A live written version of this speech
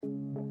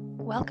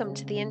Welcome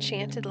to the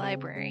Enchanted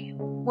Library,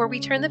 where we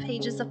turn the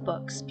pages of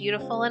books,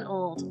 beautiful and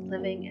old,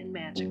 living and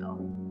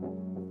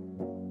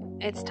magical.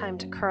 It's time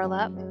to curl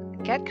up,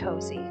 get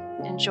cozy,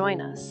 and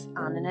join us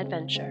on an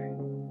adventure.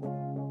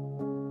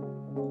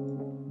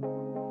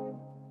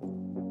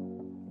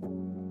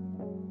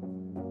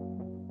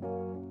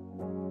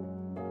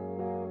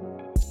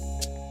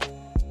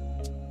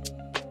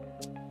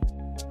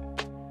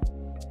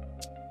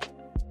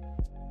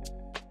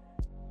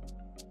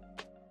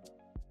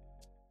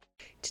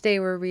 Today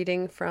we're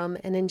reading from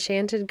An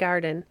Enchanted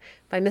Garden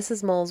by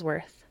Mrs.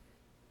 Molesworth.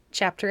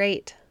 Chapter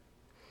 8.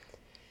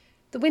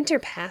 The winter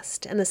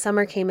passed and the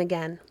summer came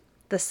again,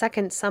 the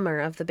second summer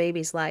of the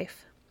baby's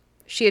life.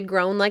 She had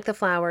grown like the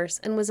flowers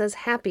and was as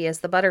happy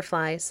as the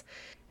butterflies.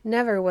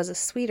 Never was a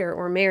sweeter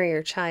or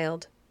merrier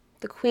child.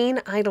 The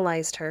queen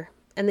idolized her,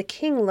 and the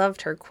king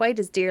loved her quite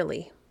as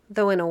dearly,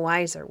 though in a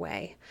wiser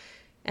way,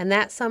 and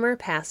that summer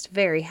passed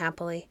very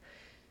happily.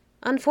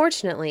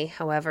 Unfortunately,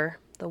 however,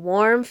 the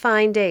warm,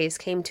 fine days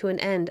came to an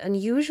end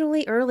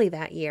unusually early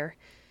that year.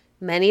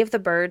 Many of the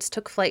birds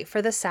took flight for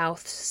the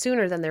south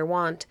sooner than their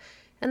wont,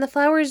 and the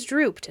flowers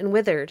drooped and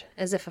withered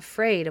as if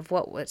afraid of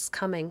what was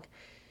coming.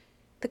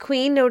 The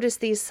queen noticed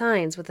these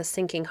signs with a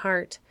sinking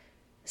heart.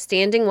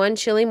 Standing one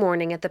chilly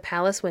morning at the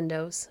palace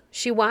windows,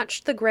 she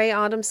watched the gray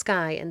autumn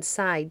sky and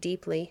sighed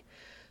deeply.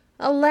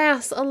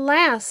 "Alas,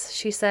 alas,"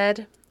 she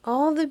said,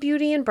 "all the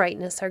beauty and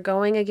brightness are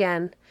going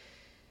again."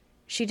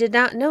 She did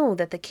not know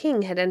that the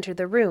king had entered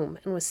the room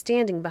and was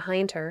standing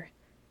behind her.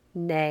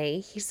 "Nay,"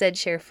 he said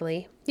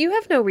cheerfully, "you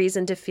have no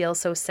reason to feel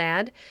so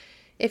sad.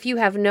 If you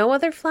have no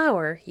other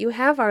flower, you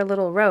have our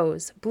little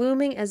rose,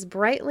 blooming as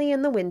brightly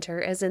in the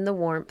winter as in the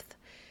warmth."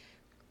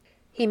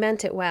 He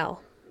meant it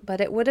well, but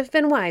it would have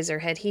been wiser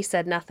had he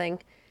said nothing.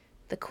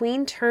 The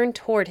queen turned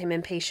toward him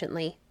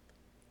impatiently.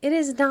 "It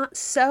is not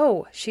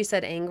so," she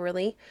said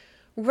angrily.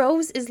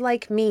 "Rose is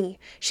like me.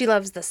 She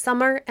loves the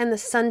summer and the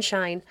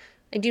sunshine.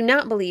 I do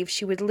not believe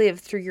she would live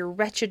through your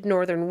wretched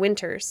northern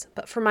winters,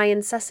 but for my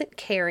incessant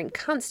care and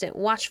constant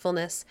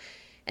watchfulness,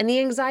 and the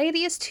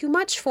anxiety is too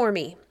much for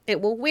me. It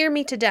will wear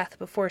me to death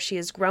before she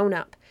is grown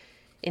up.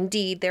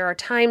 Indeed, there are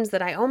times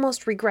that I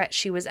almost regret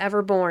she was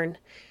ever born.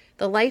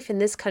 The life in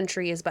this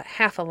country is but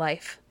half a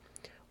life.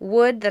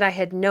 Would that I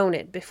had known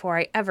it before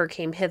I ever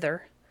came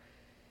hither."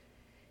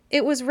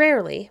 It was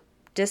rarely,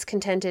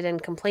 discontented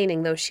and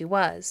complaining though she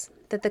was,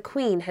 that the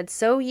queen had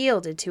so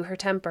yielded to her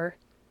temper.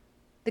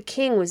 The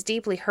king was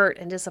deeply hurt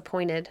and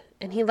disappointed,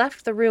 and he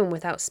left the room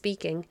without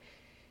speaking.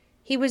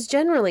 He was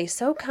generally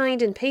so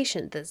kind and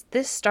patient that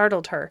this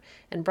startled her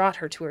and brought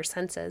her to her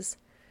senses.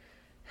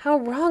 "How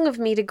wrong of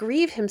me to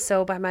grieve him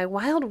so by my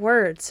wild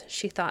words,"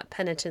 she thought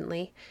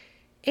penitently.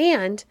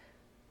 And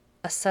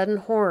a sudden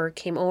horror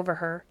came over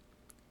her.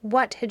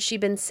 What had she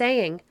been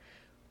saying?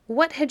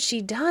 What had she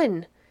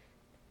done?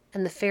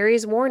 And the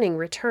fairy's warning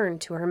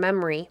returned to her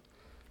memory.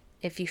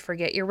 "If you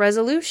forget your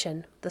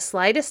resolution, the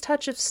slightest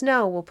touch of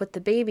snow will put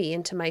the baby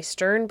into my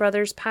stern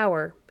brother's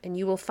power, and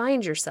you will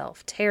find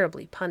yourself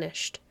terribly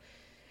punished."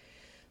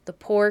 The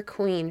poor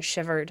queen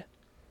shivered.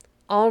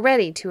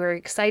 Already, to her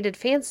excited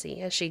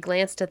fancy, as she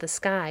glanced at the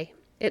sky,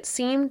 it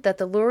seemed that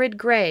the lurid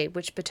gray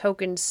which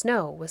betokened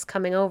snow was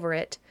coming over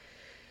it.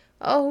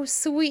 "Oh,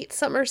 sweet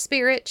summer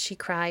spirit," she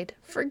cried,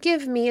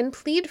 "forgive me and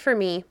plead for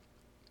me."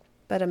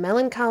 But a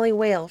melancholy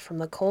wail from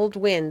the cold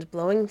wind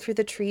blowing through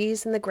the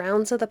trees in the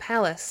grounds of the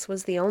palace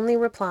was the only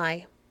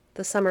reply.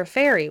 The summer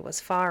fairy was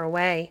far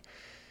away.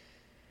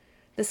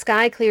 The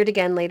sky cleared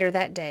again later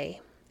that day,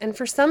 and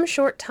for some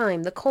short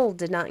time the cold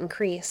did not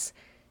increase.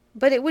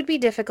 But it would be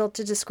difficult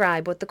to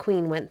describe what the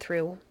queen went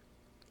through.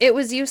 It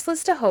was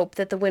useless to hope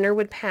that the winter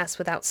would pass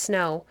without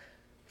snow,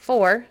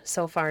 for,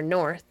 so far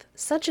north,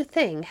 such a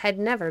thing had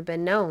never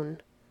been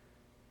known.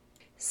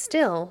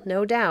 Still,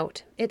 no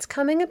doubt, its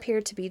coming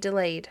appeared to be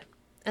delayed,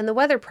 and the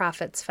weather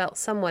prophets felt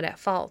somewhat at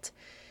fault.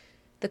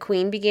 The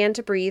queen began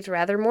to breathe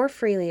rather more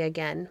freely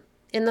again,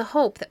 in the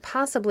hope that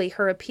possibly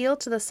her appeal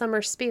to the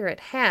summer spirit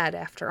had,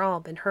 after all,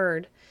 been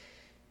heard.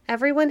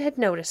 Everyone had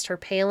noticed her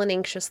pale and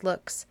anxious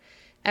looks.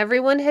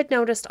 Everyone had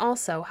noticed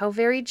also how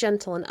very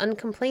gentle and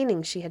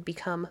uncomplaining she had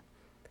become.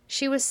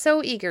 She was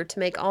so eager to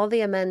make all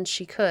the amends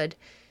she could,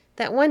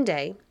 that one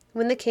day,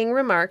 when the king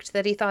remarked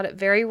that he thought it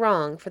very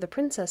wrong for the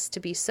princess to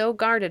be so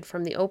guarded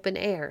from the open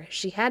air as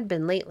she had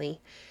been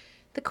lately,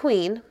 the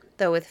queen,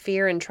 though with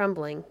fear and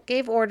trembling,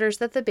 gave orders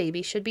that the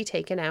baby should be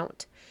taken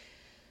out.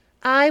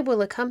 "I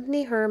will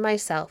accompany her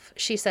myself,"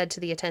 she said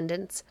to the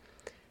attendants.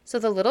 So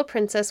the little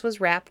princess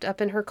was wrapped up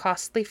in her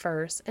costly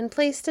furs and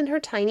placed in her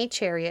tiny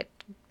chariot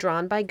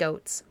drawn by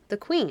goats, the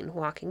queen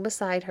walking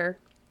beside her.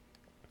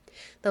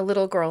 The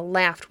little girl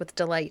laughed with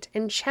delight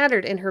and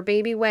chattered in her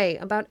baby way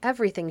about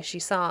everything she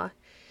saw.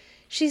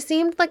 She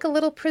seemed like a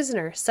little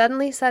prisoner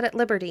suddenly set at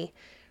liberty,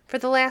 for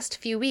the last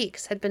few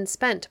weeks had been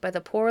spent by the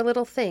poor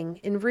little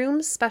thing in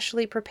rooms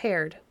specially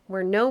prepared,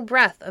 where no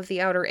breath of the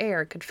outer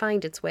air could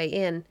find its way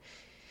in.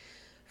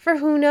 For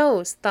who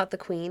knows, thought the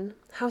queen,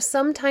 how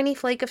some tiny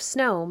flake of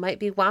snow might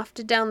be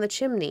wafted down the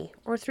chimney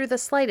or through the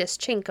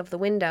slightest chink of the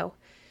window.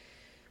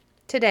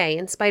 Today,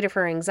 in spite of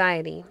her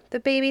anxiety, the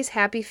baby's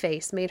happy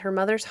face made her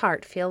mother's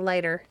heart feel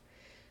lighter.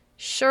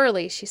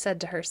 "Surely," she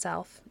said to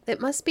herself, "it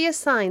must be a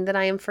sign that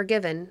I am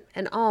forgiven,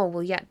 and all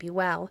will yet be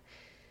well."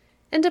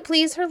 And to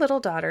please her little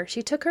daughter,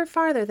 she took her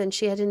farther than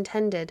she had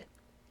intended,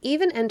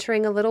 even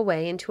entering a little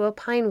way into a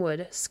pine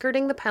wood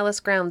skirting the palace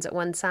grounds at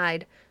one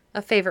side,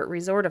 a favorite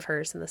resort of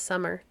hers in the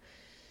summer.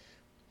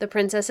 The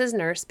princess's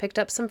nurse picked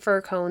up some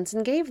fir cones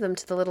and gave them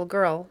to the little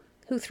girl,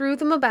 who threw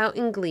them about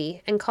in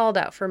glee and called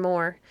out for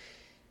more.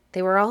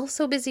 They were all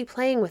so busy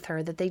playing with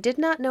her that they did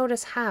not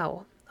notice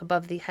how,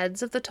 above the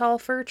heads of the tall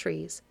fir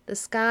trees, the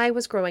sky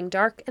was growing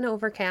dark and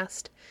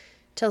overcast,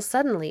 till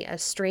suddenly a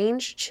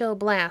strange chill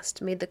blast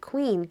made the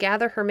queen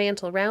gather her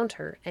mantle round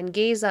her and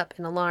gaze up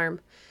in alarm.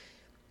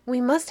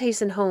 "We must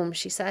hasten home,"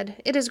 she said.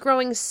 "It is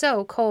growing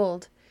so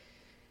cold."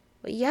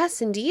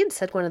 "Yes, indeed,"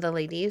 said one of the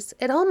ladies.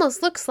 "It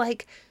almost looks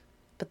like—"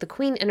 But the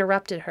queen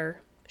interrupted her.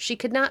 She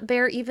could not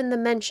bear even the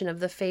mention of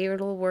the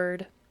fatal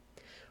word.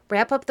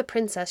 "Wrap up the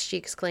princess," she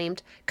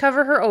exclaimed.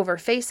 "Cover her over,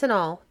 face and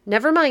all.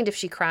 Never mind if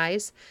she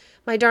cries.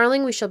 My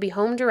darling, we shall be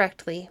home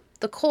directly.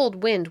 The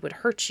cold wind would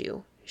hurt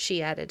you,"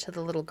 she added to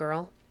the little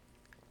girl.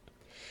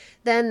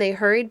 Then they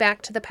hurried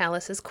back to the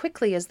palace as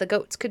quickly as the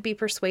goats could be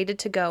persuaded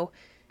to go,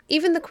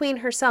 even the queen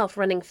herself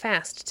running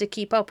fast to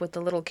keep up with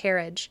the little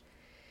carriage.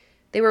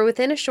 They were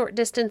within a short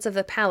distance of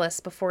the palace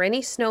before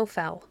any snow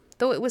fell,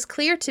 though it was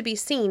clear to be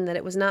seen that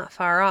it was not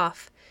far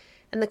off,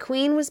 and the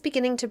queen was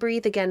beginning to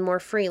breathe again more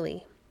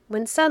freely,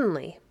 when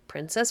suddenly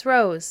Princess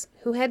Rose,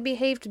 who had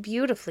behaved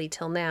beautifully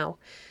till now,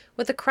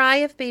 with a cry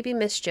of baby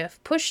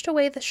mischief, pushed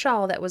away the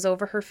shawl that was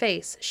over her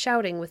face,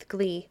 shouting with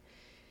glee.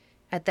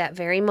 At that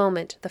very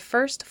moment, the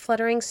first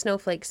fluttering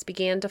snowflakes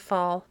began to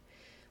fall.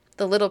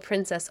 The little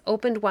princess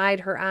opened wide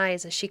her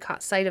eyes as she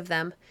caught sight of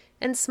them,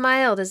 and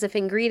smiled as if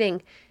in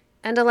greeting,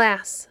 and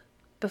alas!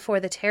 Before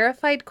the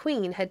terrified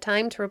queen had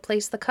time to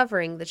replace the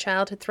covering the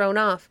child had thrown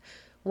off,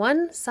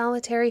 one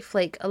solitary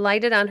flake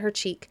alighted on her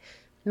cheek,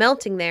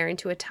 melting there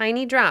into a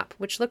tiny drop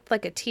which looked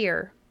like a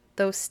tear,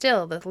 though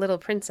still the little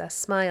princess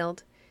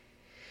smiled.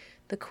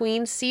 The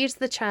queen seized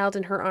the child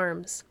in her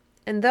arms,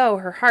 and though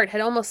her heart had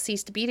almost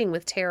ceased beating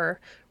with terror,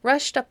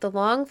 rushed up the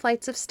long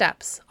flights of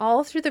steps,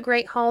 all through the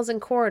great halls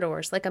and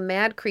corridors like a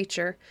mad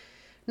creature,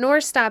 nor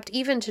stopped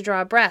even to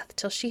draw breath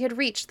till she had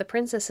reached the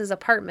princess's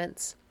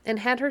apartments, and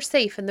had her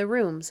safe in the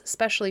rooms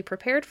specially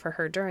prepared for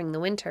her during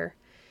the winter.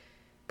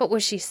 But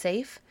was she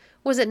safe?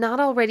 Was it not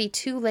already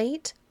too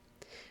late?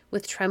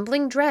 With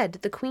trembling dread,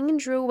 the queen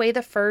drew away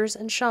the furs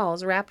and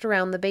shawls wrapped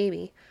around the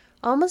baby,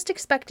 almost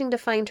expecting to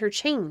find her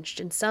changed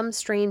in some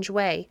strange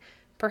way,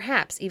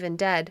 perhaps even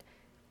dead.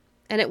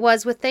 And it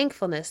was with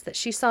thankfulness that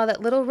she saw that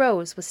little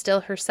Rose was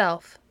still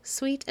herself,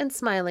 sweet and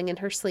smiling in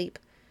her sleep,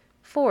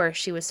 for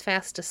she was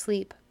fast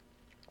asleep.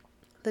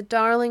 "The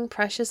darling,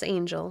 precious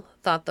angel,"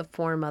 thought the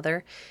poor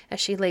mother, as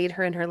she laid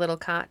her in her little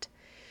cot,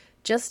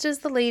 just as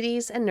the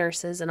ladies and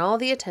nurses and all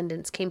the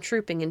attendants came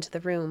trooping into the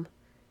room.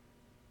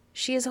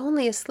 "She is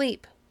only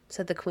asleep,"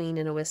 said the queen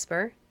in a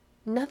whisper.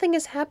 "Nothing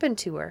has happened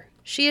to her.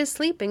 She is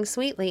sleeping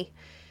sweetly."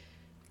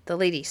 The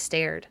ladies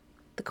stared.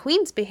 The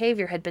queen's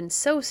behavior had been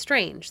so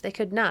strange they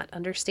could not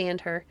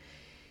understand her.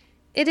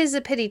 "It is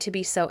a pity to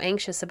be so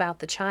anxious about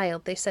the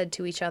child," they said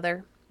to each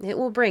other. "It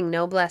will bring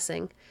no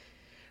blessing."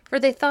 For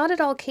they thought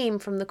it all came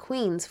from the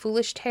queen's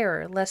foolish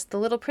terror lest the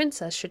little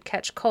princess should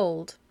catch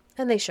cold,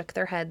 and they shook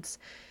their heads.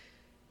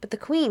 But the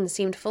queen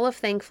seemed full of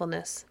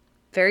thankfulness,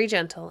 very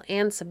gentle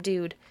and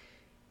subdued.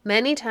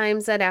 Many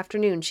times that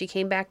afternoon she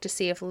came back to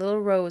see if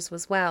little Rose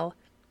was well.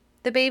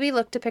 The baby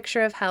looked a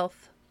picture of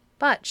health,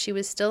 but she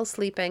was still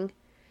sleeping.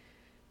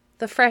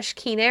 "The fresh,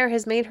 keen air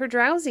has made her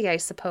drowsy, I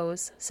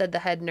suppose," said the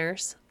head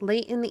nurse,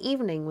 late in the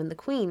evening when the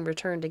queen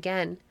returned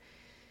again.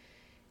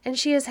 "And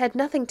she has had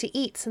nothing to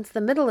eat since the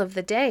middle of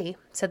the day,"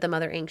 said the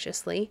mother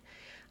anxiously.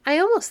 "I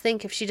almost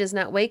think if she does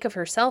not wake of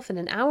herself in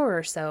an hour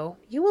or so,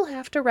 you will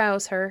have to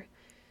rouse her."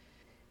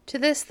 To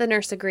this the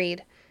nurse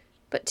agreed,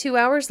 but 2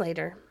 hours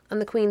later, on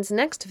the queen's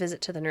next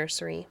visit to the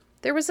nursery,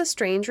 there was a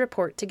strange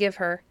report to give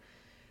her.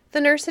 The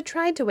nurse had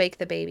tried to wake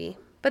the baby,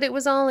 but it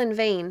was all in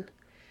vain.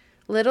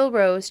 Little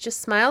Rose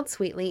just smiled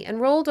sweetly and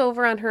rolled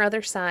over on her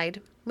other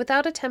side,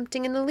 without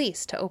attempting in the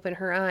least to open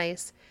her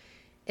eyes.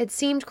 It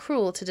seemed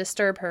cruel to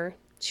disturb her.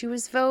 She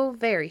was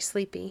very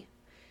sleepy.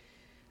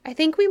 "I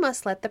think we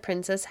must let the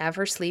princess have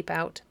her sleep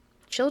out.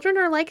 Children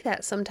are like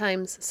that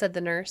sometimes," said the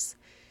nurse.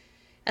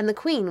 And the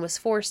queen was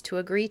forced to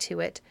agree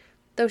to it,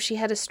 though she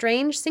had a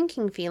strange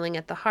sinking feeling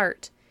at the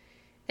heart.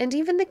 And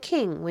even the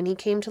king, when he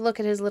came to look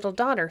at his little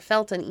daughter,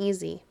 felt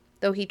uneasy,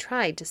 though he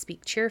tried to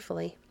speak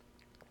cheerfully.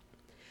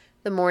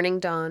 The morning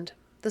dawned.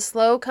 The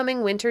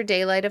slow-coming winter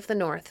daylight of the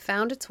north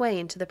found its way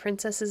into the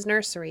princess's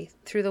nursery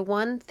through the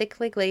one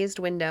thickly glazed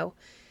window.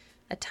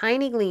 A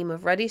tiny gleam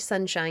of ruddy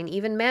sunshine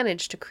even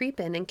managed to creep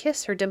in and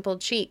kiss her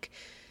dimpled cheek,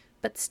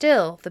 but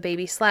still the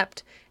baby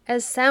slept,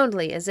 as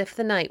soundly as if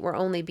the night were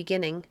only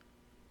beginning.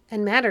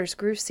 And matters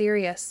grew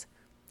serious.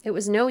 It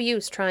was no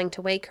use trying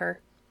to wake her.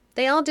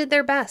 They all did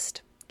their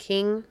best,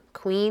 king,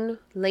 queen,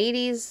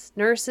 ladies,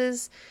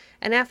 nurses,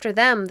 and after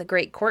them the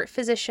great court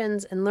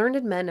physicians and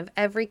learned men of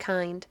every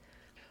kind.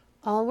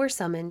 All were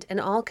summoned and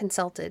all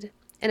consulted,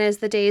 and as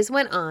the days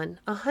went on,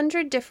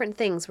 100 different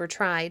things were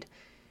tried.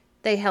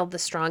 They held the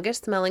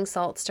strongest smelling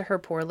salts to her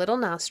poor little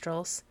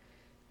nostrils.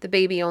 The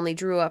baby only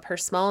drew up her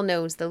small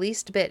nose the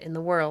least bit in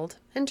the world,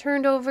 and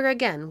turned over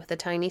again with a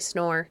tiny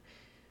snore.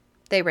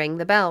 They rang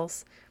the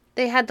bells.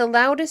 They had the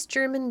loudest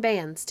German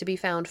bands to be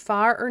found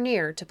far or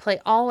near to play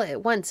all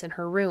at once in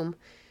her room.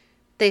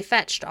 They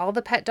fetched all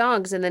the pet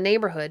dogs in the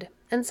neighborhood,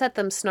 and set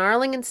them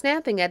snarling and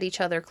snapping at each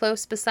other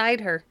close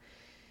beside her.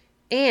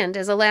 And,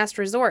 as a last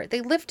resort,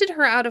 they lifted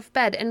her out of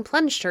bed and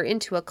plunged her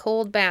into a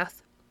cold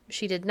bath.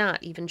 She did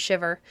not even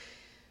shiver.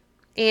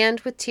 And,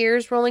 with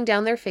tears rolling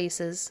down their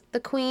faces, the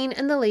queen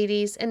and the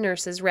ladies and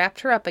nurses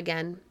wrapped her up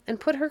again and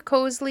put her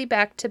cozily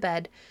back to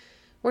bed,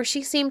 where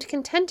she seemed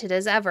contented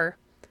as ever,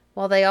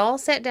 while they all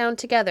sat down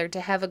together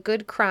to have a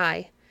good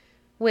cry,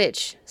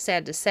 which,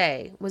 sad to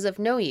say, was of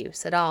no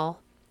use at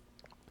all.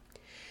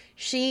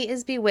 "She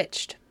is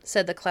bewitched,"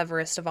 said the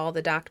cleverest of all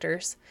the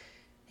doctors.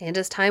 And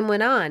as time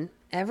went on,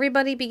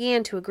 everybody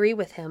began to agree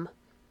with him.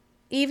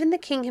 Even the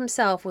king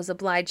himself was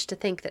obliged to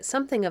think that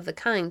something of the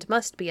kind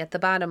must be at the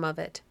bottom of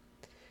it.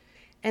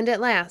 And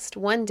at last,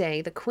 one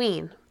day, the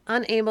queen,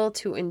 unable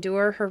to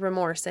endure her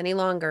remorse any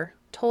longer,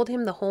 told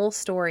him the whole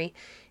story,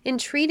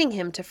 entreating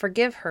him to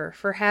forgive her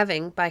for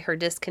having, by her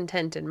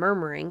discontent and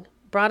murmuring,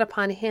 brought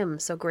upon him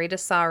so great a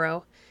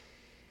sorrow.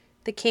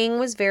 The king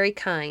was very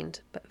kind,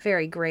 but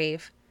very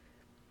grave.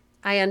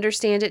 "I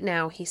understand it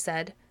now," he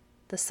said.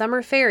 "The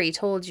summer fairy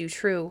told you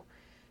true.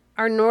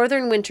 Our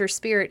northern winter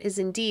spirit is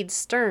indeed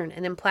stern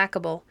and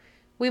implacable.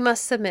 We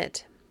must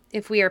submit.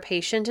 If we are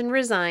patient and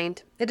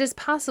resigned, it is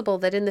possible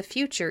that in the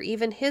future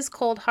even his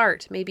cold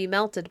heart may be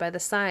melted by the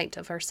sight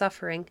of our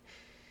suffering."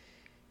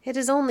 "It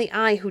is only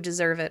I who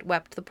deserve it,"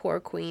 wept the poor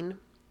queen.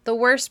 "The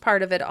worst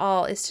part of it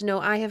all is to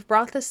know I have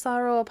brought this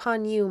sorrow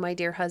upon you, my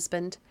dear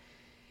husband."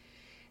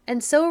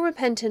 And so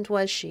repentant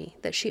was she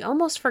that she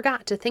almost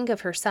forgot to think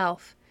of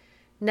herself.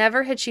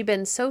 Never had she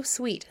been so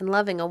sweet and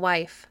loving a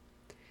wife.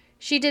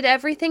 She did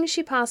everything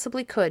she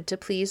possibly could to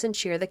please and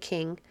cheer the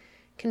king,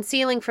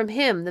 concealing from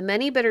him the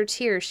many bitter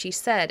tears she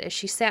shed as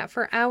she sat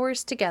for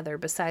hours together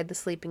beside the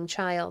sleeping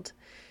child.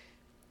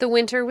 The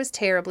winter was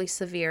terribly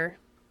severe.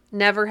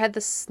 Never had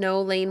the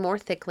snow lain more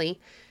thickly.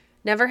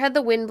 Never had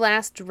the wind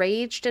blast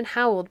raged and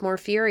howled more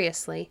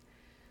furiously.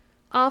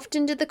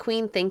 Often did the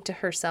queen think to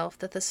herself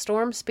that the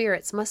storm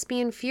spirits must be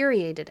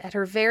infuriated at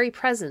her very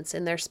presence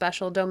in their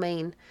special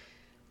domain.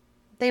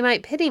 "They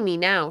might pity me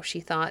now," she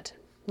thought,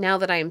 "now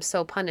that I am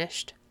so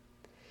punished."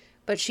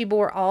 But she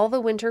bore all the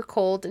winter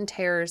cold and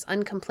terrors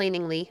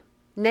uncomplainingly,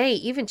 nay,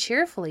 even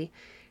cheerfully,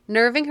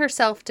 nerving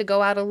herself to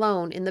go out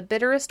alone in the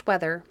bitterest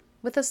weather,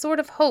 with a sort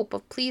of hope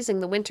of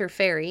pleasing the winter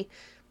fairy,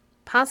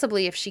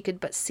 possibly if she could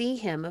but see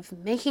him, of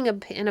making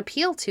an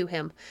appeal to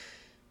him.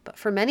 But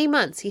for many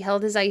months he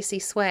held his icy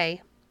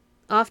sway.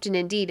 Often,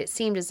 indeed, it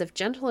seemed as if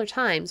gentler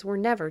times were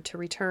never to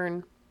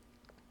return.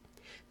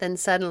 Then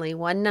suddenly,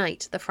 one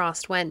night, the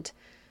frost went.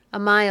 A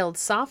mild,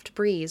 soft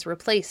breeze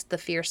replaced the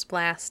fierce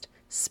blast.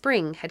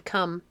 Spring had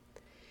come.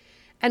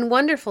 And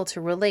wonderful to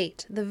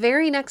relate, the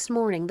very next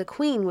morning the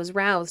queen was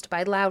roused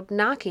by loud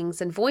knockings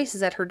and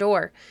voices at her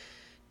door.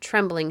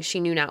 Trembling, she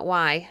knew not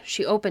why,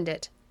 she opened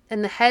it,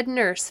 and the head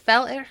nurse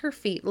fell at her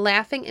feet,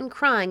 laughing and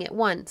crying at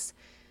once.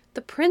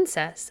 The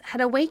princess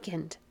had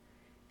awakened.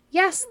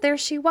 Yes, there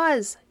she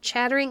was,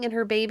 chattering in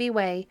her baby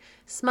way,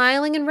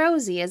 smiling and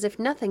rosy as if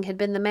nothing had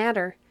been the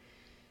matter.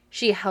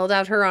 She held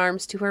out her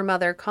arms to her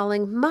mother,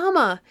 calling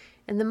 "Mamma"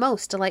 in the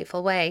most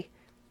delightful way.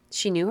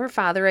 She knew her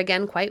father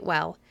again quite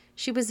well.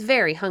 She was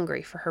very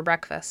hungry for her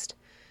breakfast.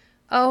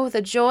 Oh,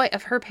 the joy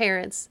of her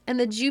parents, and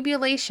the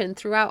jubilation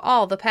throughout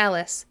all the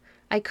palace!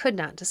 I could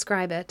not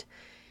describe it.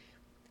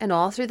 And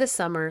all through the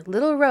summer,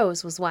 little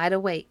Rose was wide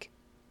awake.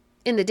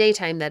 In the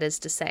daytime, that is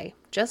to say,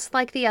 just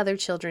like the other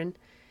children.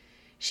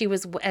 She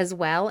was as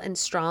well and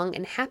strong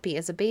and happy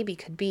as a baby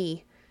could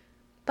be.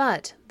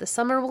 But the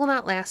summer will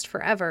not last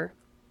forever.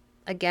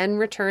 Again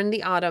returned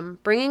the autumn,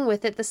 bringing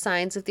with it the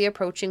signs of the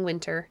approaching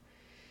winter.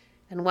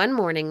 And one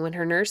morning, when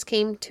her nurse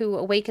came to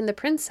awaken the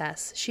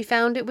princess, she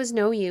found it was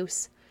no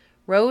use.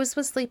 Rose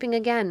was sleeping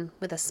again,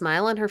 with a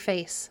smile on her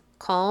face,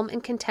 calm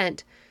and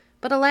content,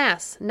 but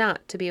alas,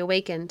 not to be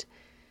awakened.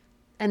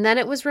 And then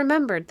it was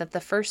remembered that the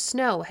first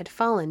snow had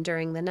fallen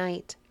during the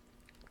night.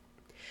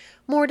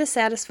 More to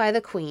satisfy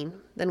the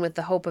queen than with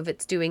the hope of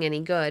its doing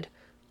any good,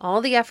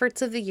 all the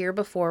efforts of the year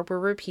before were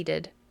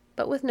repeated,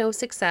 but with no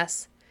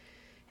success.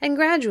 And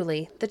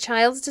gradually the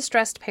child's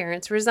distressed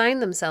parents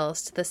resigned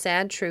themselves to the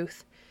sad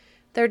truth.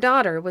 Their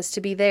daughter was to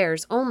be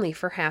theirs only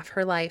for half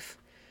her life.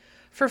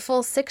 For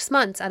full 6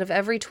 months out of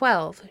every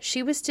 12,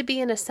 she was to be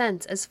in a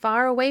sense as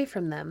far away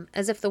from them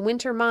as if the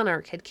winter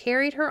monarch had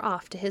carried her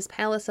off to his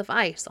palace of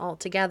ice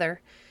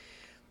altogether.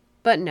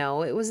 But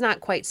no, it was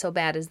not quite so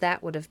bad as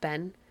that would have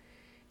been.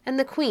 And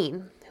the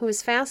queen, who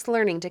was fast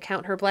learning to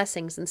count her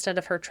blessings instead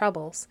of her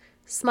troubles,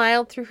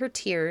 smiled through her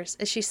tears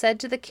as she said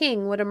to the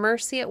king what a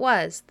mercy it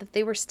was that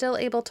they were still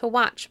able to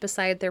watch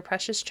beside their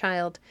precious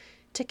child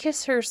to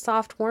kiss her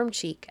soft warm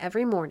cheek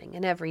every morning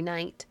and every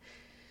night.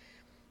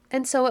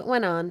 And so it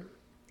went on.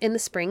 In the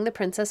spring the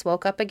princess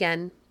woke up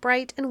again,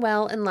 bright and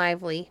well and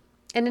lively,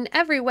 and in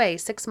every way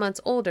 6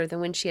 months older than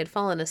when she had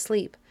fallen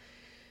asleep,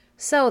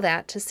 so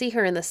that, to see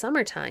her in the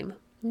summertime,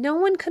 no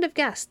one could have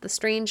guessed the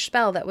strange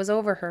spell that was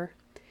over her.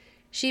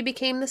 She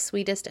became the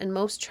sweetest and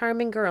most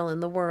charming girl in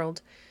the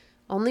world.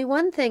 Only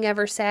one thing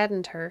ever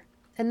saddened her,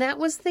 and that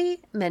was the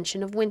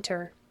mention of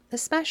winter,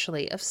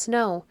 especially of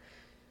snow.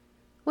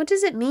 "What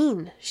does it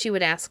mean?" she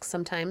would ask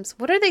sometimes.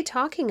 "What are they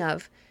talking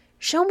of?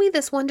 Show me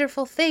this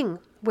wonderful thing.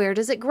 Where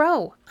does it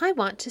grow? I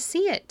want to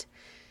see it."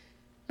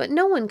 But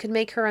no one could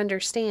make her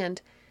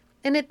understand,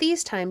 and at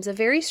these times a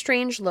very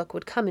strange look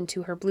would come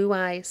into her blue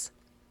eyes.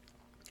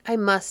 "I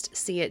must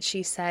see it,"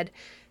 she said.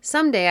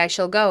 "Some day I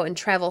shall go and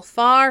travel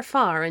far,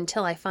 far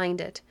until I find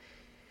it."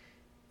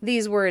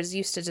 These words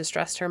used to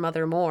distress her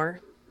mother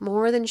more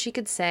than she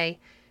could say,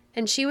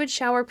 and she would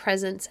shower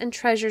presents and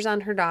treasures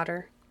on her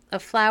daughter,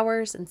 of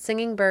flowers and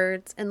singing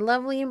birds and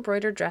lovely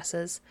embroidered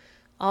dresses,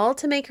 all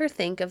to make her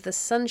think of the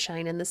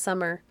sunshine in the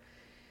summer.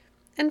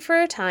 And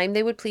for a time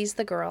they would please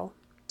the girl,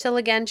 till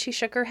again she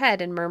shook her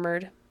head and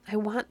murmured, "I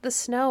want the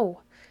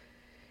snow."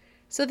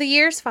 So the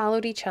years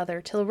followed each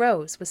other till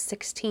Rose was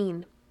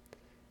 16.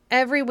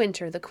 Every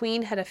winter the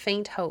queen had a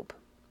faint hope,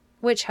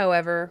 which,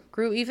 however,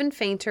 grew even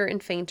fainter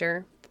and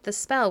fainter, that the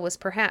spell was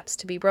perhaps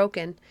to be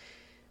broken.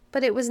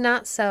 But it was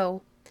not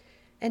so,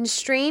 and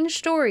strange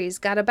stories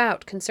got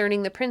about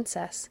concerning the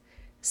princess,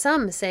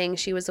 some saying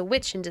she was a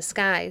witch in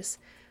disguise,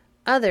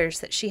 others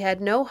that she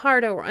had no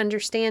heart or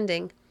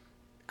understanding,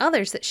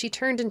 others that she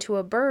turned into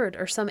a bird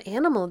or some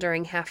animal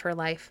during half her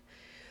life,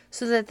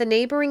 so that the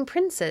neighboring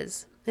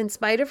princes, in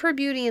spite of her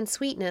beauty and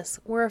sweetness,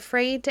 were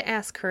afraid to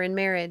ask her in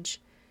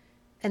marriage.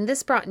 And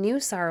this brought new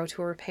sorrow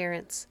to her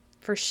parents,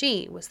 for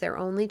she was their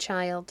only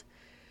child.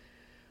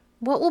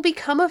 "What will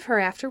become of her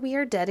after we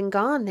are dead and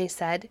gone?" they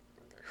said.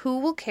 "Who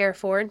will care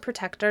for and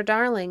protect our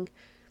darling?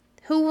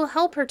 Who will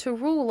help her to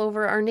rule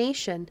over our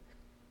nation?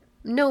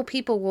 No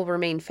people will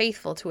remain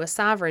faithful to a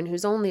sovereign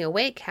who's only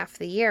awake half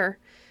the year.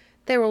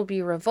 There will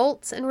be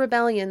revolts and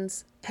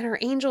rebellions, and our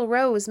angel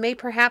Rose may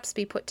perhaps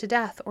be put to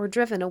death or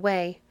driven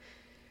away."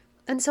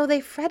 And so they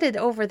fretted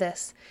over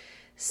this,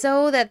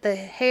 so that the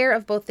hair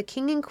of both the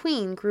king and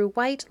queen grew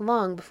white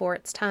long before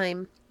its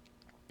time.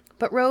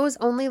 But Rose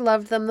only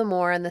loved them the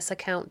more on this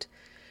account,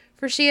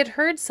 for she had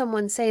heard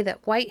someone say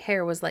that white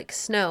hair was like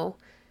snow,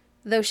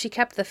 though she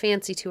kept the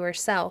fancy to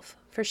herself,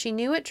 for she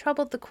knew it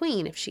troubled the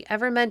queen if she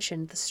ever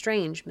mentioned the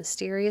strange,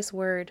 mysterious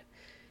word.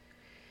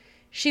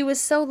 She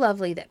was so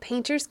lovely that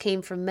painters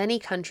came from many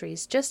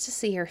countries just to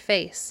see her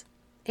face,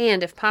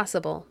 and, if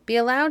possible, be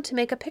allowed to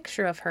make a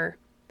picture of her.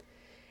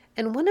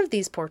 And one of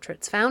these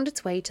portraits found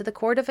its way to the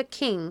court of a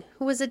king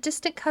who was a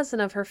distant cousin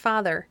of her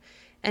father,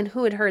 and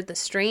who had heard the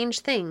strange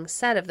things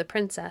said of the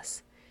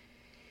princess.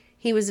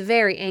 He was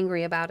very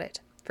angry about it,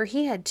 for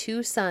he had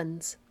 2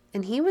 sons,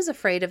 and he was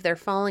afraid of their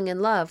falling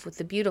in love with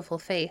the beautiful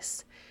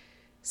face.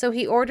 So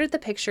he ordered the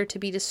picture to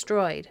be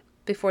destroyed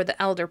before the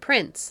elder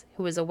prince,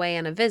 who was away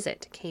on a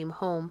visit, came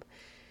home.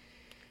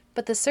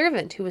 But the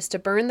servant who was to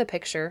burn the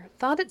picture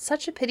thought it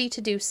such a pity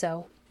to do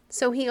so,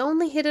 so he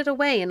only hid it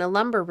away in a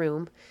lumber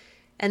room,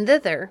 and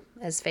thither,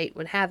 as fate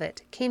would have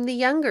it, came the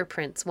younger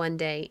prince one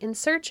day in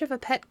search of a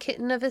pet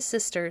kitten of his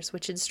sister's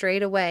which had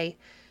strayed away,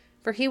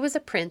 for he was a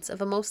prince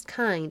of a most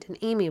kind and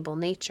amiable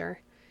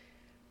nature.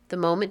 The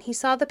moment he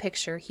saw the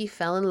picture, he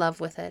fell in love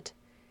with it.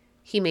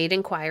 He made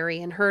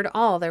inquiry and heard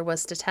all there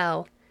was to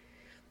tell.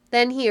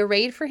 Then he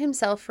arrayed for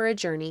himself for a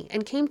journey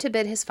and came to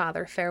bid his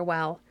father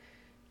farewell.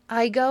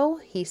 "I go,"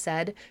 he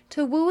said,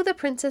 "to woo the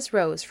Princess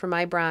Rose for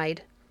my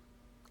bride."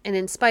 And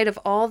in spite of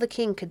all the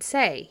king could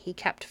say, he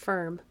kept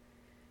firm.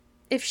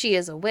 "If she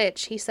is a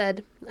witch," he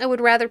said, "I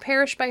would rather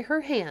perish by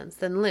her hands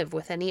than live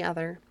with any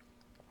other."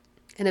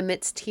 And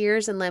amidst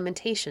tears and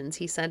lamentations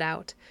he set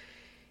out.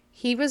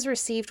 He was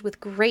received with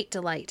great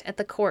delight at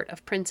the court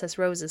of Princess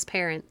Rose's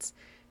parents,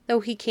 though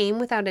he came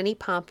without any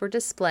pomp or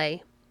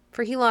display,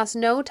 for he lost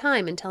no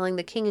time in telling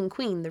the king and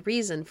queen the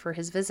reason for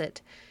his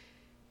visit.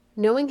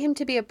 Knowing him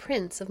to be a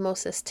prince of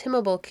most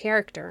estimable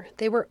character,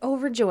 they were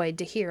overjoyed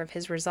to hear of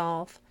his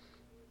resolve.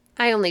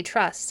 "I only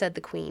trust," said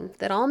the queen,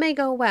 "that all may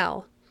go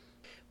well.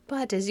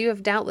 But, as you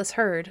have doubtless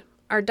heard,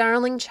 our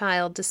darling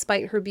child,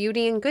 despite her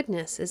beauty and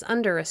goodness, is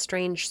under a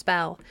strange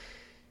spell."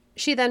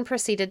 She then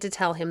proceeded to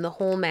tell him the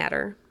whole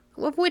matter,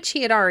 of which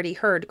he had already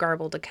heard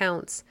garbled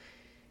accounts.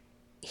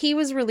 He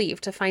was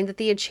relieved to find that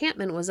the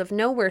enchantment was of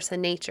no worse a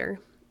nature,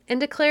 and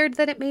declared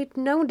that it made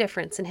no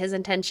difference in his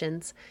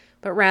intentions,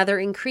 but rather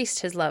increased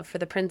his love for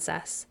the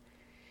princess.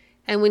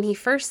 And when he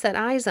first set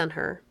eyes on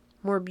her,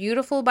 more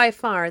beautiful by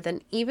far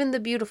than even the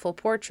beautiful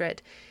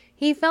portrait,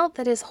 he felt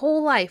that his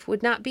whole life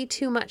would not be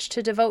too much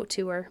to devote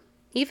to her,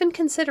 even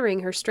considering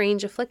her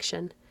strange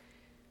affliction.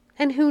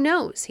 "And who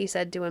knows," he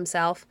said to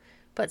himself,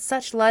 "but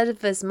such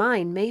love as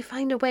mine may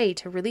find a way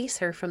to release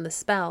her from the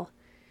spell."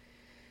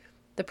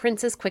 The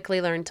princess quickly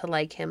learned to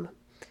like him.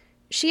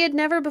 She had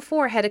never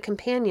before had a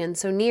companion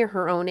so near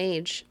her own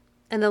age,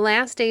 and the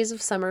last days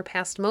of summer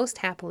passed most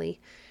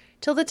happily,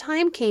 till the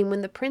time came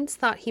when the prince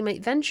thought he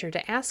might venture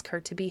to ask her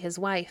to be his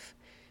wife.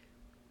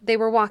 They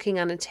were walking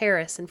on a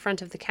terrace in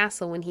front of the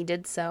castle when he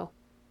did so.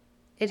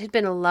 It had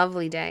been a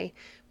lovely day,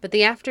 but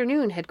the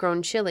afternoon had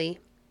grown chilly,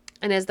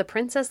 and as the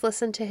princess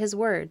listened to his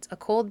words, a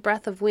cold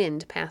breath of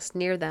wind passed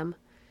near them.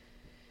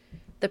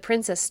 The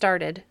princess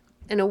started,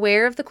 and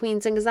aware of the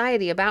queen's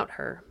anxiety about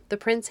her, the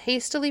prince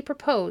hastily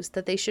proposed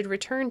that they should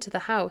return to the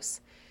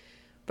house.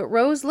 But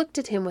Rose looked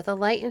at him with a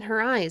light in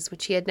her eyes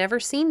which he had never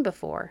seen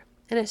before,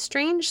 and a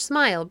strange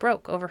smile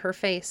broke over her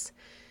face.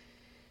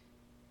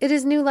 "It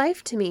is new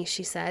life to me,"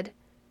 she said.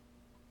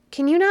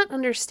 "Can you not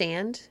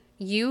understand,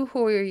 you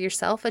who are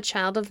yourself a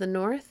child of the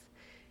north?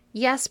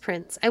 Yes,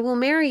 Prince, I will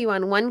marry you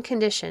on one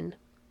condition,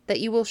 that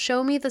you will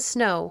show me the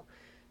snow,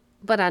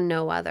 but on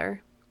no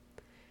other."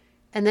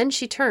 And then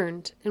she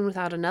turned, and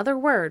without another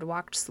word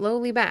walked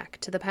slowly back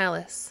to the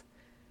palace.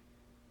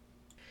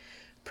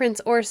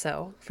 Prince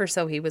Orso, for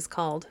so he was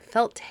called,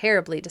 felt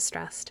terribly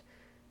distressed.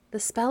 "The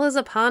spell is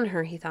upon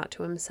her," he thought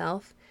to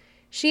himself.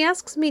 "She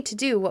asks me to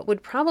do what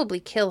would probably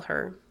kill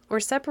her, or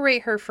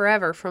separate her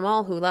forever from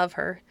all who love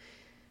her."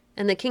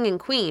 And the king and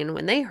queen,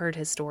 when they heard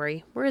his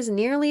story, were as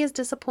nearly as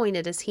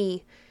disappointed as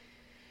he.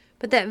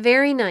 But that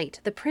very night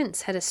the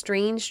prince had a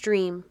strange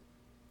dream.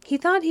 He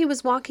thought he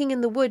was walking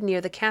in the wood near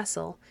the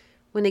castle,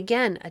 when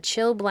again a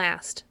chill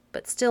blast,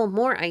 but still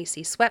more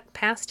icy, swept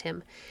past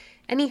him,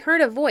 and he heard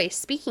a voice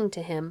speaking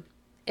to him.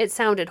 It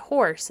sounded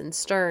hoarse and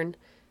stern.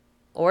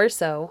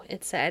 "Orso,"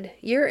 it said,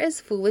 "you're as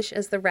foolish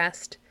as the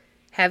rest.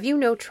 Have you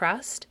no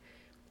trust?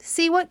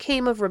 See what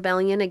came of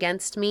rebellion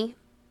against me,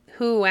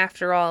 who,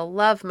 after all,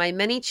 love my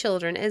many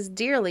children as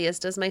dearly as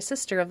does my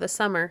sister of the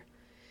summer.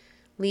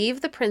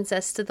 Leave the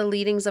princess to the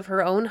leadings of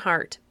her own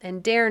heart,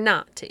 and dare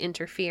not to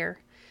interfere."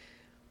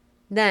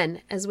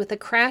 Then, as with a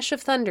crash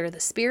of thunder, the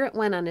spirit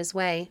went on his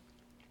way,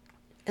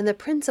 and the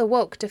prince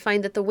awoke to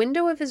find that the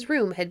window of his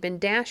room had been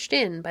dashed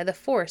in by the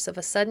force of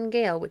a sudden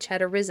gale which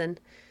had arisen.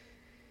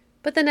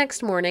 But the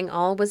next morning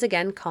all was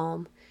again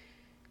calm.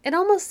 It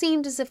almost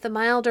seemed as if the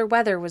milder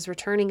weather was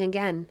returning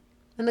again,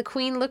 and the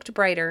queen looked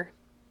brighter.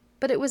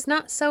 But it was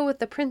not so with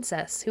the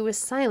princess, who was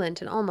silent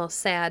and almost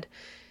sad,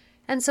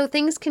 and so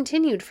things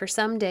continued for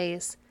some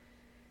days.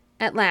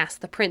 At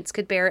last the prince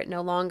could bear it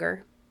no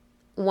longer.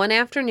 One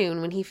afternoon,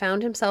 when he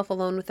found himself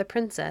alone with the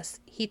princess,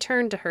 he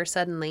turned to her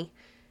suddenly.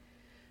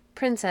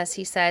 "Princess,"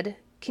 he said,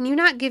 "can you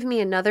not give me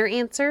another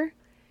answer?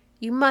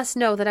 You must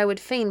know that I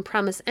would fain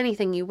promise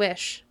anything you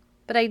wish,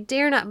 but I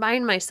dare not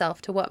bind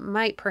myself to what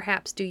might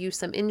perhaps do you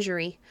some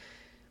injury."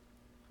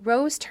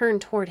 Rose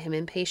turned toward him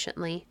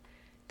impatiently.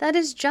 "That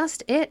is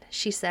just it,"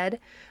 she said.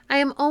 "I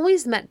am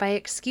always met by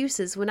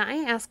excuses when I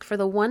ask for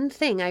the one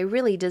thing I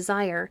really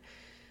desire.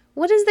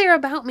 What is there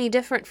about me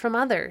different from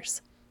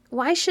others?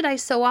 Why should I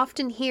so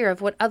often hear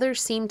of what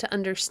others seem to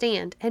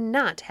understand, and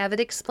not have it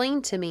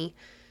explained to me?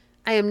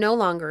 I am no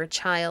longer a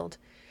child.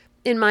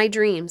 In my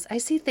dreams, I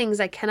see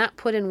things I cannot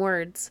put in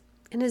words,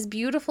 and as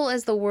beautiful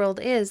as the world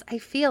is, I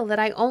feel that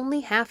I only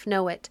half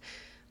know it.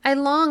 I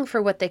long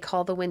for what they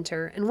call the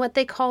winter, and what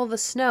they call the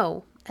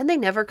snow, and they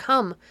never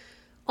come.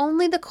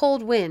 Only the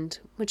cold wind,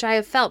 which I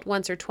have felt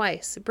once or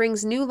twice,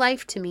 brings new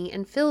life to me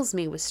and fills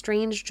me with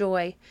strange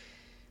joy."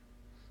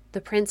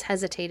 The prince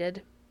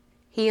hesitated.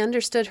 He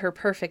understood her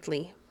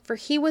perfectly, for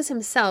he was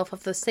himself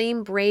of the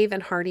same brave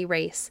and hardy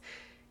race.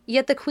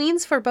 Yet the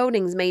queen's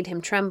forebodings made him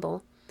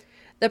tremble.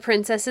 The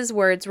princess's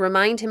words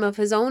remind him of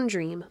his own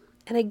dream,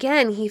 and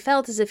again he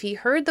felt as if he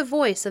heard the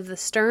voice of the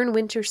stern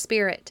winter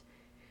spirit.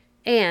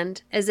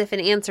 And, as if in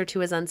answer to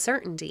his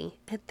uncertainty,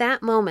 at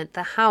that moment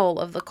the howl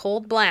of the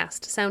cold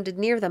blast sounded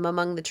near them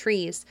among the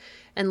trees,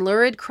 and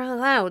lurid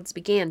clouds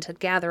began to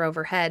gather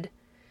overhead.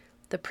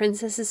 The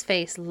princess's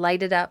face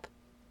lighted up.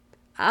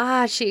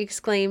 "Ah!" she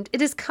exclaimed,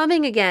 "it is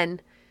coming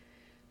again!"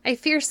 "I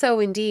fear so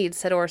indeed,"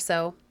 said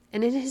Orso,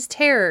 and in his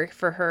terror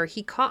for her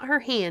he caught her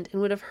hand and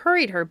would have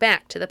hurried her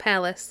back to the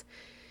palace.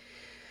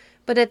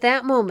 But at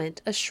that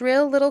moment a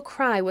shrill little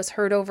cry was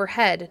heard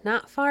overhead,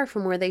 not far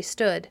from where they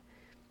stood,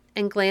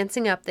 and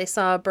glancing up they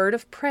saw a bird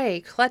of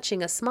prey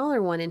clutching a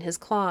smaller one in his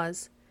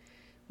claws.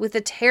 With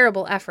a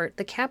terrible effort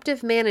the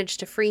captive managed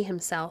to free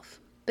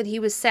himself, but he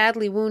was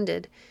sadly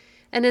wounded,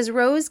 and as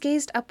Rose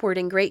gazed upward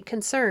in great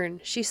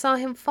concern, she saw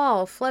him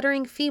fall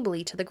fluttering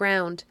feebly to the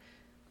ground.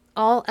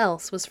 All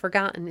else was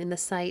forgotten in the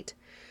sight.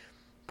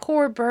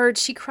 "Poor bird!"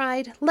 she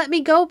cried. "Let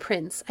me go,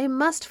 Prince. I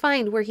must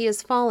find where he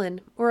has fallen,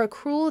 or a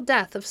cruel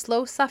death of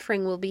slow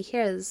suffering will be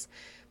his."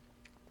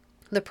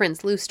 The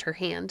prince loosed her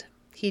hand.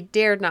 He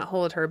dared not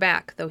hold her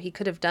back, though he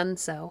could have done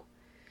so.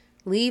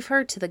 "Leave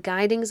her to the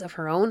guidings of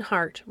her own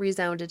heart,"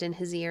 resounded in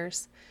his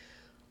ears.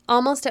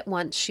 Almost at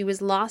once she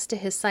was lost to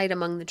his sight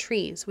among the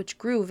trees, which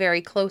grew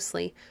very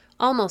closely.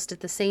 Almost at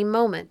the same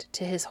moment,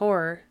 to his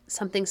horror,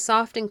 something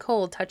soft and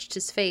cold touched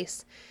his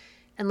face,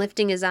 and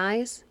lifting his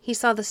eyes, he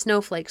saw the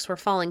snowflakes were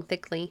falling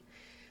thickly.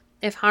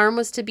 If harm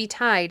was to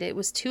betide, it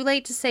was too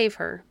late to save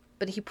her,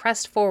 but he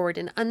pressed forward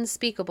in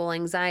unspeakable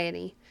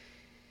anxiety.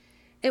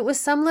 It was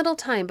some little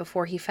time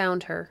before he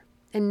found her,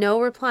 and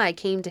no reply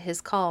came to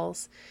his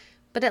calls,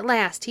 But at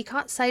last he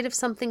caught sight of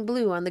something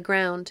blue on the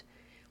ground.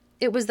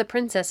 It was the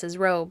princess's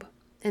robe,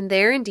 and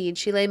there indeed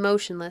she lay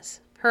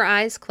motionless, her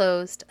eyes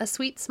closed, a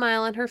sweet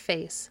smile on her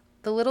face,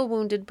 the little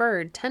wounded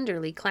bird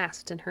tenderly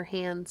clasped in her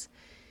hands.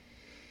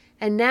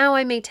 And now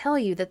I may tell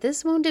you that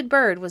this wounded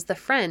bird was the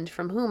friend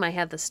from whom I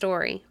had the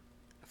story.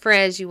 For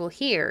as you will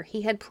hear,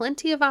 he had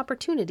plenty of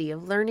opportunity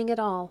of learning it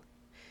all.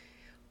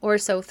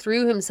 Orso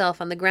threw himself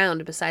on the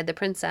ground beside the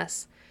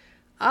princess.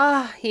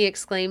 "Ah," he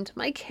exclaimed,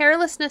 "my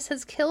carelessness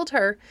has killed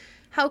her.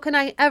 How can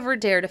I ever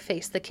dare to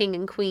face the king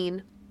and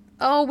queen?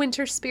 Oh,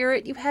 Winter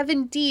Spirit, you have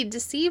indeed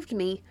deceived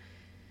me."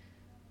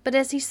 But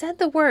as he said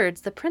the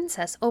words, the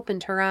princess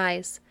opened her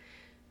eyes.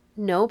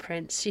 "No,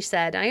 Prince," she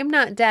said, "I am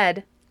not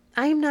dead.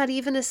 I am not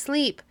even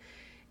asleep.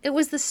 It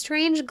was the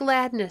strange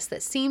gladness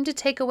that seemed to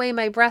take away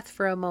my breath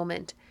for a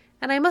moment,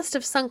 and I must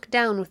have sunk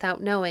down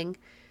without knowing.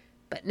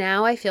 But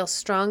now I feel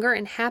stronger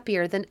and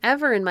happier than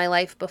ever in my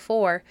life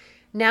before,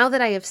 now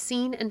that I have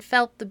seen and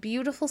felt the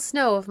beautiful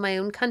snow of my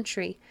own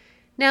country,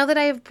 now that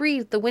I have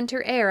breathed the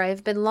winter air I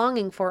have been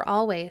longing for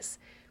always."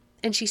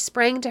 And she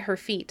sprang to her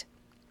feet,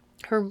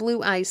 her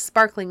blue eyes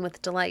sparkling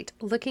with delight,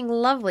 looking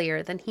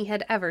lovelier than he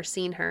had ever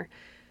seen her.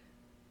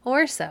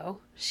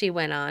 "Orso," she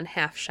went on,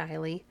 half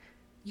shyly,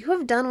 "you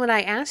have done what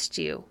I asked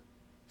you.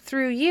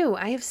 Through you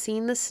I have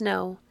seen the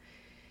snow."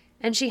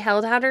 And she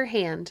held out her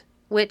hand,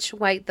 which,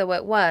 white though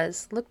it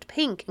was, looked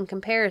pink in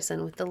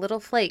comparison with the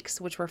little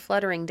flakes which were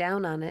fluttering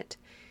down on it.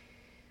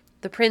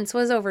 The prince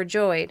was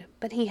overjoyed,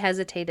 but he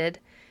hesitated.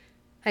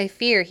 "I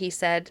fear," he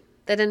said,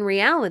 "that in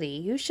reality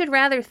you should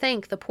rather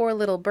thank the poor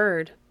little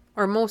bird,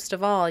 or most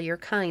of all your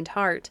kind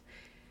heart."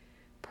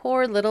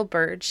 "Poor little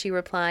bird," she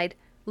replied,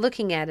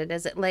 looking at it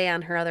as it lay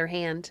on her other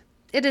hand.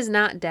 "It is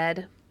not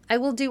dead. I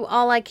will do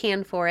all I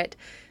can for it.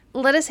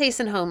 Let us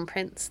hasten home,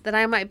 Prince, that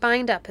I might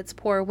bind up its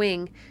poor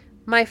wing.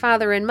 My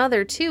father and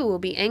mother, too, will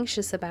be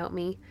anxious about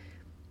me."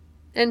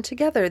 And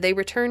together they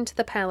returned to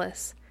the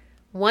palace.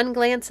 One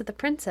glance at the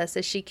princess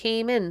as she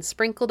came in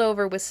sprinkled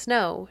over with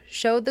snow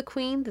showed the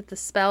queen that the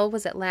spell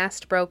was at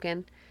last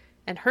broken,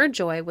 and her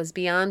joy was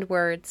beyond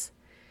words.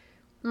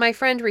 My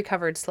friend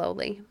recovered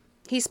slowly.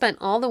 He spent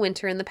all the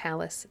winter in the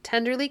palace,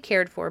 tenderly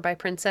cared for by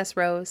Princess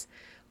Rose,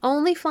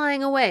 only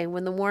flying away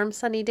when the warm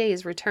sunny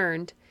days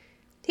returned.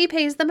 He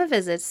pays them a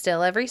visit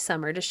still every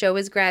summer to show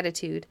his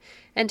gratitude,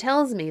 and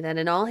tells me that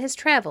in all his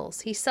travels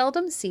he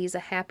seldom sees a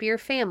happier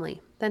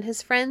family than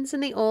his friends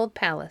in the old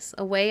palace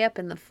away up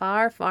in the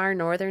far, far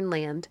northern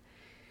land.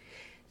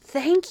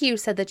 "Thank you,"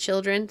 said the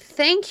children.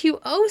 "Thank you,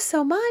 oh,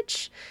 so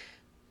much."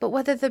 But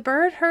whether the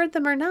bird heard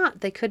them or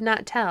not, they could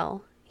not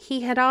tell.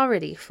 He had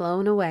already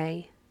flown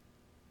away.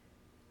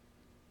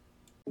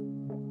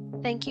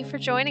 Thank you for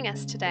joining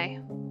us today.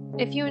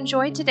 If you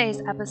enjoyed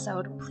today's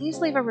episode, please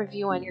leave a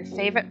review on your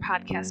favorite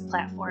podcast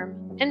platform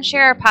and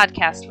share our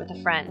podcast with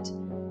a friend.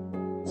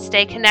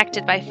 Stay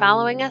connected by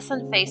following us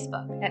on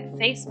Facebook at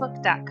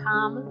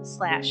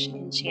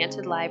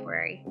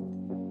facebook.com/enchantedlibrary.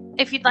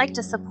 If you'd like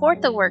to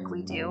support the work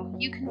we do,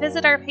 you can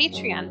visit our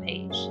Patreon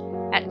page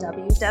at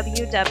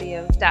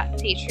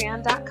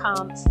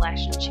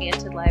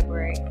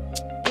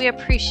www.patreon.com/enchantedlibrary. We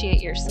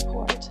appreciate your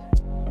support.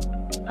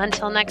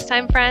 Until next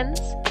time,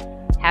 friends,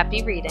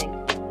 happy reading.